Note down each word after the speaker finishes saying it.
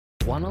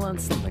Wanna learn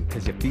something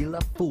cause you feel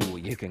a fool?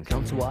 You can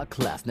come to our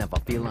class, never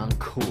feel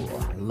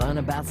uncool. Learn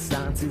about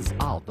science is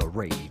all the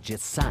rage.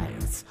 It's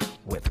science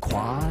with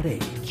Quad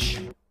H.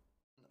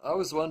 I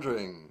was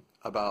wondering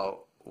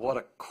about what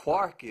a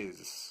quark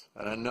is,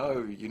 and I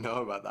know you know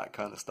about that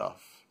kind of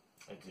stuff.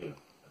 I do.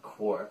 A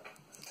quark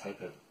is a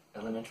type of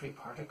elementary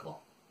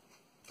particle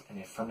and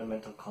a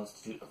fundamental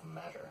constituent of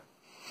matter.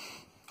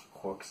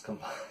 Quarks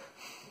combine.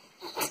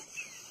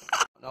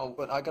 No,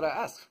 but I gotta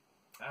ask.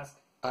 Ask.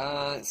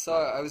 So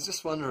I was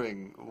just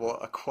wondering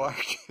what a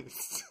quark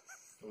is.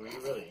 Were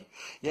you really?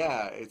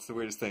 Yeah, it's the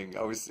weirdest thing.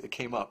 It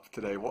came up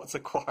today. What's a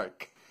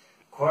quark?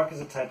 Quark is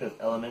a type of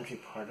elementary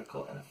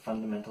particle and a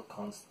fundamental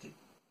constituent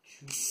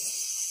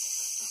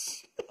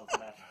of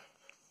matter.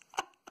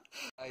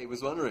 I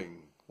was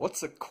wondering,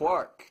 what's a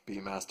quark,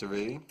 Beemaster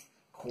V?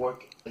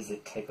 Quark is a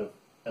type of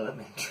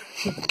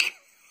elementary.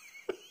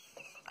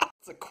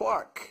 What's a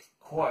quark?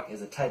 Quark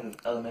is a type of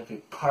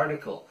elementary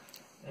particle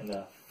and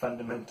a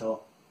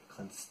fundamental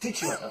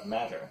constituent of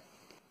matter.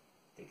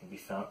 They can be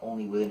found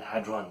only within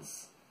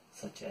hadrons,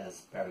 such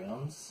as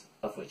baryons,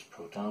 of which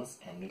protons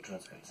and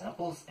neutrons are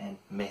examples, and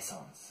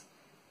mesons.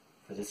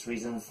 For this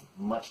reason,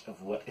 much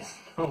of what is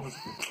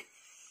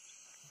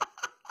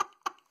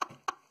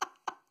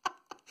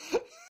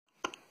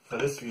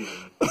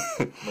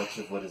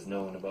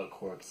known about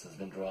quarks has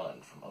been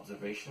drawn from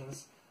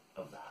observations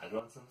of the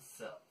hadrons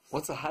themselves.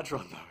 What's a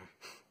hadron, though?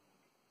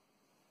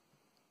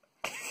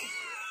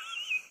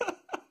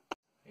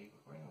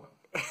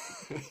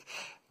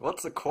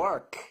 What's a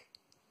quark?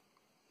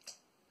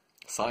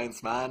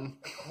 Science man.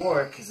 A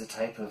quark is a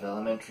type of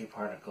elementary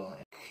particle.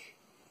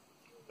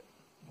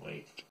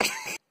 Wait.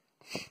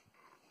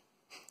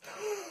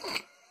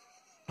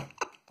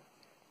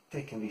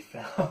 They can be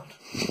found.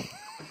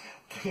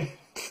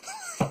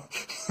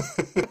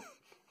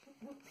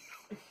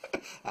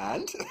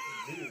 And?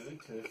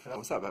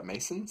 What's that about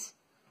Masons?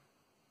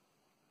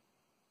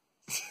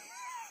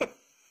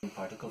 In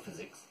particle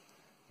physics,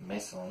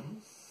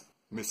 mesons.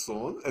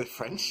 Maison?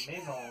 French?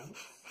 Maisons.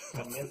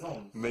 La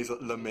maison.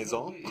 La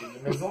maison?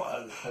 La maison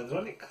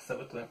hadronique, ça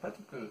veut dire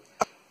particle.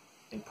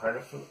 In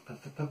particle,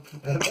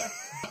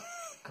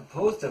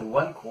 composed of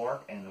one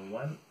quark and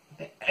one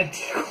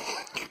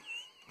anti-quark.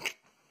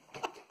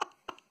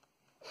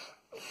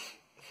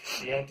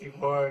 The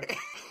anti-quark,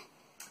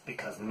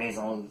 because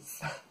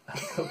mesons are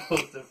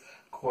composed of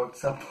quark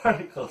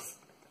subparticles.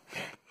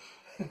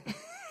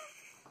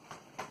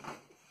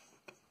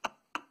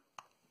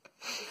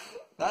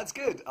 That's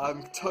good.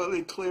 I'm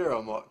totally clear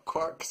on what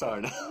quarks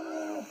are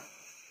now.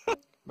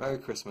 Merry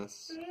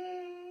Christmas.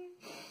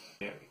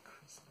 Merry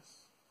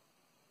Christmas.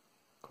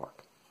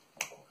 Quark.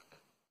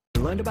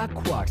 You learned about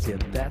quarks, yeah,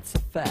 that's a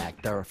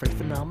fact. They're a French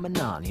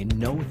phenomenon, you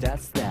know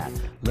that's that.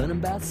 Learning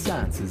about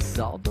science is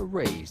all the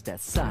rage.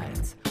 That's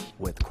science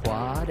with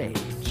Quad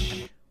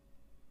H.